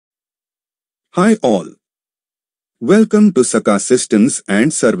Hi all. Welcome to SAP Systems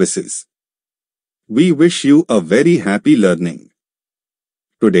and Services. We wish you a very happy learning.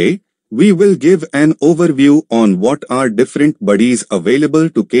 Today, we will give an overview on what are different BAdIs available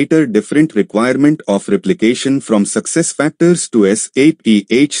to cater different requirement of replication from SuccessFactors to SAP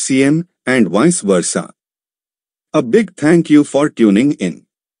HCM and vice versa. A big thank you for tuning in.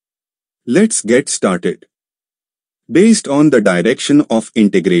 Let's get started. Based on the direction of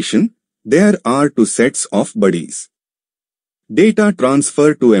integration, there are two sets of BAdIs. Data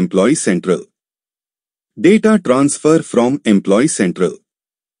transfer to Employee Central. Data transfer from Employee Central.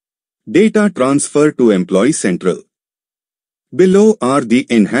 Data transfer to Employee Central. Below are the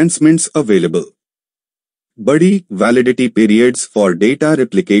enhancements available. BAdI validity periods for data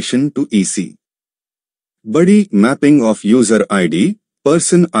replication to EC. BAdI mapping of user ID,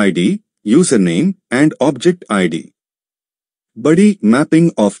 person ID, username and object ID. BAdI mapping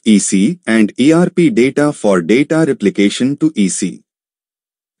of EC and ERP data for data replication to EC.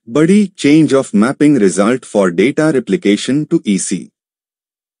 BAdI change of mapping result for data replication to EC.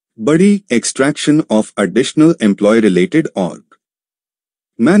 BAdI extraction of additional employee-related org.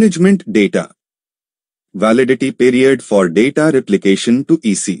 Management data. Validity period for data replication to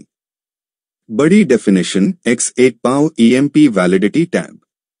EC. BAdI definition SAP EMP validity tab.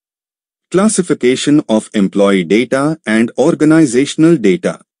 Classification of employee data and organizational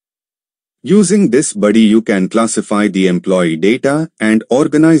data. Using this BAdI you can classify the employee data and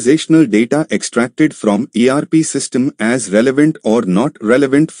organizational data extracted from ERP system as relevant or not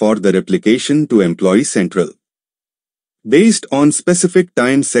relevant for the replication to Employee Central. Based on specific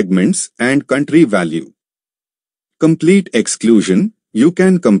time segments and country value. Complete exclusion. You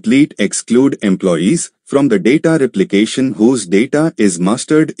can complete exclude employees from the data replication whose data is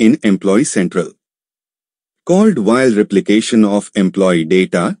mastered in Employee Central. Called while replication of employee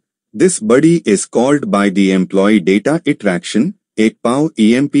data, this BAdI is called by the employee data extraction,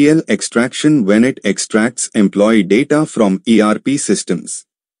 EMPL extraction when it extracts employee data from ERP systems.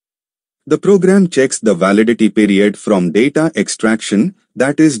 The program checks the validity period from data extraction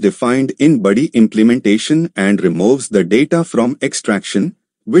that is defined in BAdI implementation and removes the data from extraction,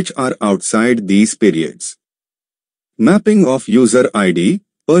 which are outside these periods. Mapping of user ID,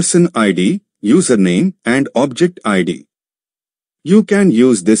 person ID, username and object ID. You can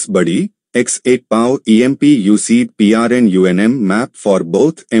use this BAdI, SAP EMP UC PRN UNM map for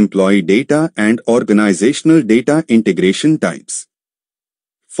both employee data and organizational data integration types.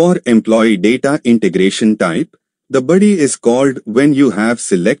 For employee data integration type, the BAdI is called when you have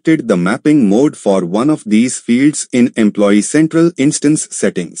selected the mapping mode for one of these fields in Employee Central instance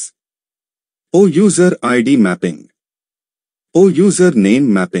settings. O user ID mapping. O user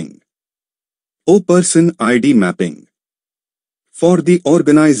name mapping. O person ID mapping. For the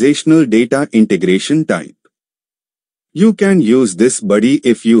organizational data integration type. You can use this BAdI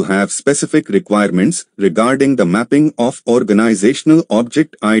if you have specific requirements regarding the mapping of organizational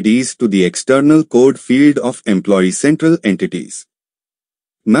object IDs to the external code field of Employee Central entities.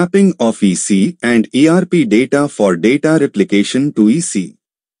 Mapping of EC and ERP data for data replication to EC.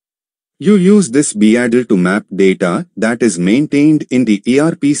 You use this BAdIs to map data that is maintained in the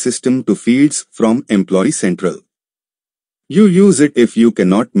ERP system to fields from Employee Central. You use it if you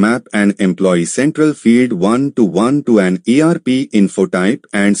cannot map an Employee Central field one-to-one to an ERP info type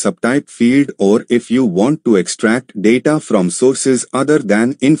and subtype field, or if you want to extract data from sources other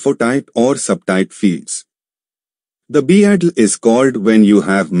than info type or subtype fields. The BAdIs is called when you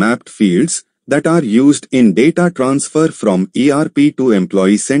have mapped fields that are used in data transfer from ERP to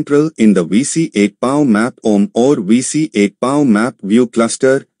Employee Central in the VC map OM or VC map view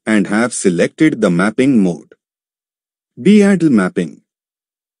cluster and have selected the mapping mode. BAdIs mapping.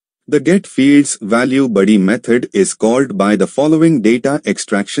 The get fields value BAdI method is called by the following data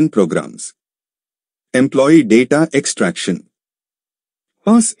extraction programs. Employee data extraction.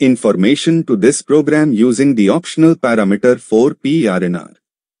 Pass information to this program using the optional parameter 4PRNR.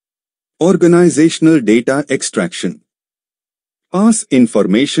 Organizational data extraction. Pass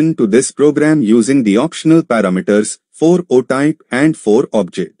information to this program using the optional parameters 4OType and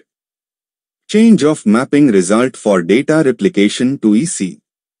 4Object. Change of mapping result for data replication to EC.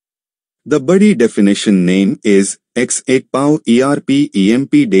 The BAdI definition name is SAP ERP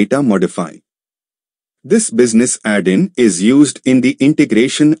EMP data modify. This business add-in is used in the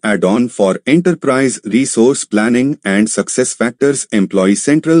integration add-on for Enterprise Resource Planning and SuccessFactors Employee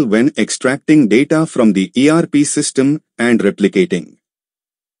Central when extracting data from the ERP system and replicating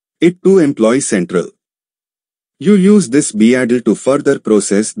it to Employee Central. You use this BAdIs to further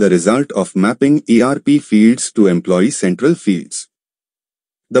process the result of mapping ERP fields to Employee Central fields.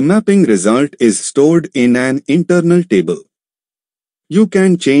 The mapping result is stored in an internal table. You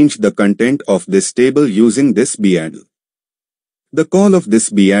can change the content of this table using this BAdIs. The call of this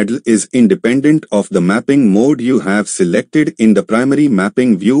BAdIs is independent of the mapping mode you have selected in the primary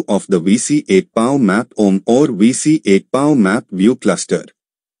mapping view of the VC8POW Map OM or VC8POW Map View cluster.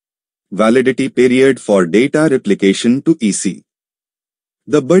 Validity period for data replication to EC.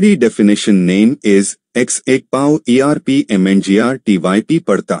 The BAdIs definition name is X8POW ERP MNGR TYP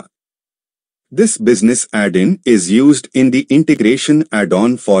Padta. This business add-in is used in the integration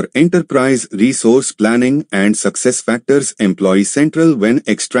add-on for Enterprise Resource Planning and SuccessFactors Employee Central when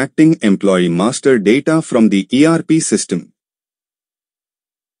extracting employee master data from the ERP system.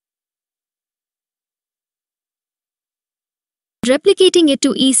 Replicating it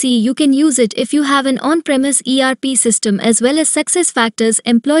to EC, you can use it if you have an on-premise ERP system as well as SuccessFactors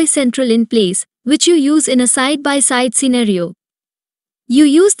Employee Central in place, which you use in a side-by-side scenario. You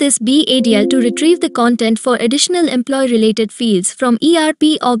use this BAdIs to retrieve the content for additional employee-related fields from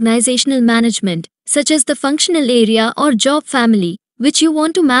ERP organizational management, such as the functional area or job family, which you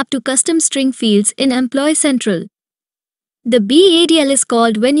want to map to custom string fields in Employee Central. The BAdIs is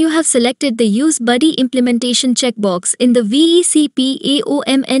called when you have selected the Use BAdIs implementation checkbox in the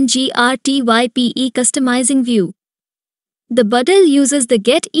VECPAOMNGRTYPE customizing view. The BAdIs uses the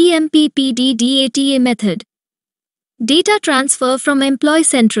getEmpPDDATA method. Data transfer from Employee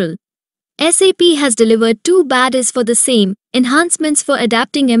Central. SAP has delivered 2 BAdIs for the same, enhancements for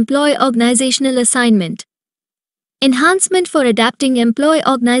adapting employee organizational assignment. Enhancement for adapting employee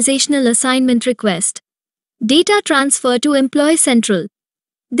organizational assignment request. Data transfer to Employee Central.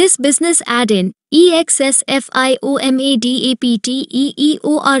 This business add-in,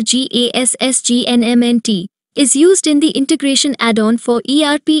 EXSFIOMADAPTEEORGASSGNMNT, is used in the integration add-on for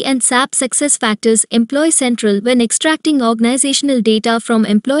ERP and SAP SuccessFactors Employee Central when extracting organizational data from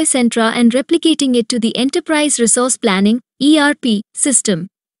Employee Central and replicating it to the Enterprise Resource Planning (ERP) system.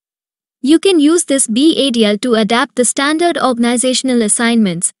 You can use this BAdIs to adapt the standard organizational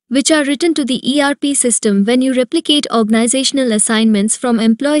assignments, which are written to the ERP system when you replicate organizational assignments from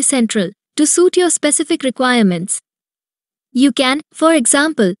Employee Central, to suit your specific requirements. You can, for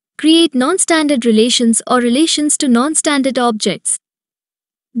example, create non-standard relations or relations to non-standard objects.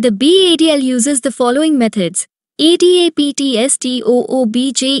 The BAdIs uses the following methods: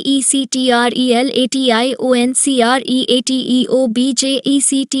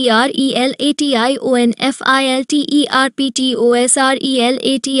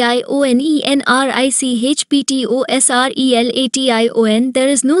 There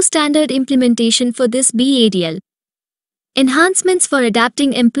is no standard implementation for this BAdIs. Enhancements for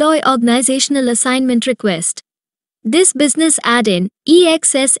adapting employee organizational assignment request. This business add-in,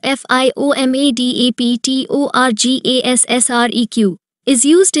 EXSFIOMADAPTORGASSREQ, is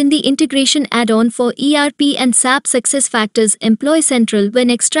used in the integration add-on for ERP and SAP SuccessFactors Employee Central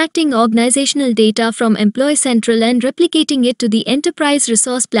when extracting organizational data from Employee Central and replicating it to the Enterprise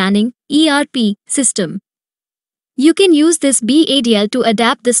Resource Planning (ERP) system. You can use this BAdIs to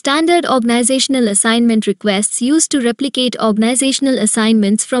adapt the standard organizational assignment requests used to replicate organizational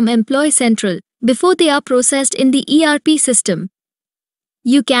assignments from Employee Central before they are processed in the ERP system.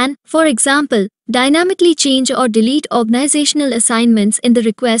 You can, for example, dynamically change or delete organizational assignments in the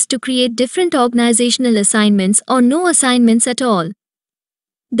request to create different organizational assignments or no assignments at all.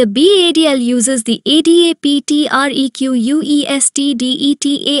 The BAdIs uses the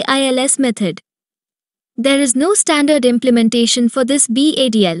ADAPTREQUESTDETAILS method. There is no standard implementation for this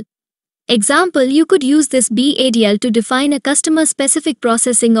BAdIs. Example: you could use this BAdIs to define a customer-specific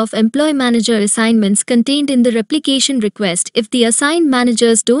processing of employee manager assignments contained in the replication request if the assigned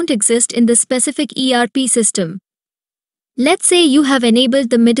managers don't exist in the specific ERP system. Let's say you have enabled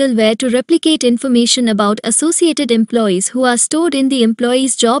the middleware to replicate information about associated employees who are stored in the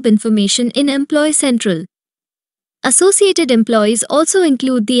employee's job information in Employee Central. Associated employees also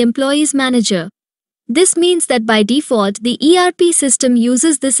include the employee's manager. This means that by default, the ERP system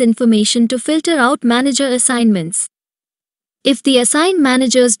uses this information to filter out manager assignments. If the assigned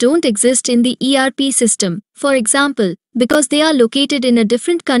managers don't exist in the ERP system, for example, because they are located in a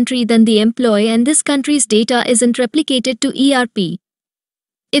different country than the employee and this country's data isn't replicated to ERP.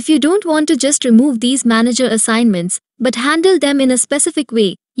 If you don't want to just remove these manager assignments, but handle them in a specific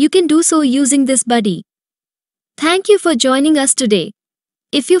way, you can do so using this BAdIs. Thank you for joining us today.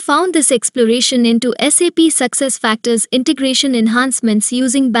 If you found this exploration into SAP SuccessFactors integration enhancements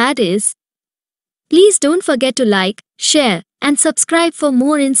using BAdIs, please don't forget to like, share, and subscribe for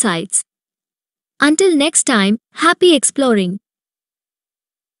more insights. Until next time, happy exploring.